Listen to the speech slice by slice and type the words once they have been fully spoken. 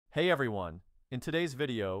Hey everyone! In today's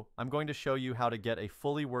video, I'm going to show you how to get a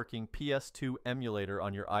fully working PS2 emulator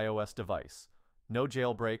on your iOS device. No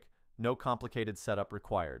jailbreak, no complicated setup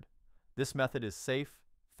required. This method is safe,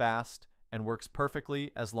 fast, and works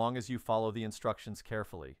perfectly as long as you follow the instructions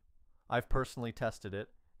carefully. I've personally tested it,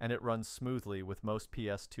 and it runs smoothly with most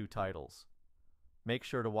PS2 titles. Make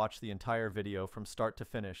sure to watch the entire video from start to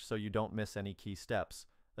finish so you don't miss any key steps,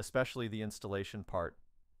 especially the installation part.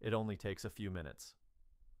 It only takes a few minutes.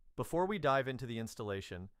 Before we dive into the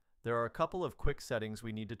installation, there are a couple of quick settings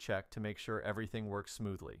we need to check to make sure everything works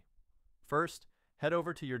smoothly. First, head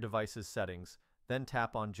over to your device's settings, then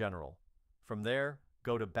tap on General. From there,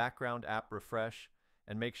 go to Background App Refresh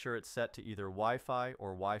and make sure it's set to either Wi-Fi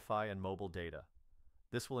or Wi-Fi and mobile data.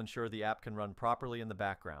 This will ensure the app can run properly in the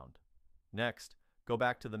background. Next, go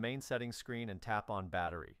back to the main settings screen and tap on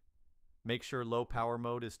Battery. Make sure low power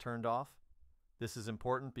mode is turned off. This is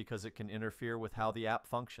important because it can interfere with how the app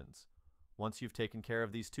functions. Once you've taken care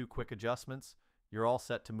of these two quick adjustments, you're all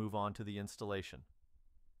set to move on to the installation.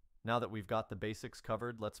 Now that we've got the basics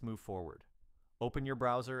covered, let's move forward. Open your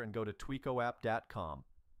browser and go to tweakoapp.com.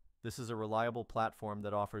 This is a reliable platform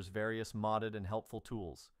that offers various modded and helpful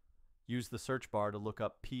tools. Use the search bar to look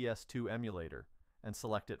up PS2 emulator and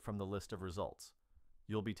select it from the list of results.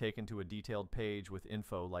 You'll be taken to a detailed page with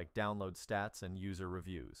info like download stats and user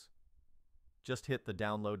reviews. Just hit the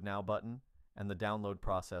Download Now button, and the download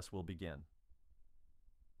process will begin.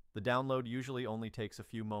 The download usually only takes a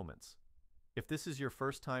few moments. If this is your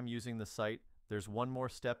first time using the site, there's one more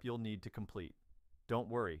step you'll need to complete. Don't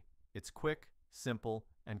worry, it's quick, simple,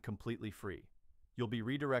 and completely free. You'll be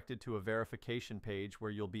redirected to a verification page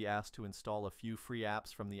where you'll be asked to install a few free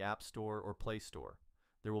apps from the App Store or Play Store.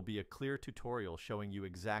 There will be a clear tutorial showing you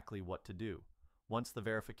exactly what to do. Once the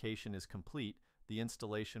verification is complete, the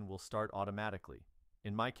installation will start automatically.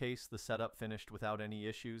 In my case, the setup finished without any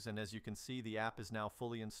issues, and as you can see, the app is now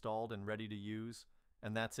fully installed and ready to use.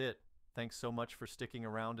 And that's it. Thanks so much for sticking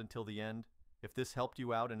around until the end. If this helped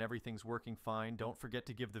you out and everything's working fine, don't forget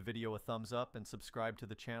to give the video a thumbs up and subscribe to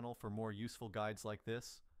the channel for more useful guides like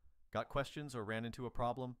this. Got questions or ran into a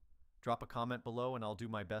problem? Drop a comment below and I'll do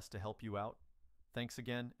my best to help you out. Thanks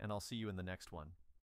again, and I'll see you in the next one.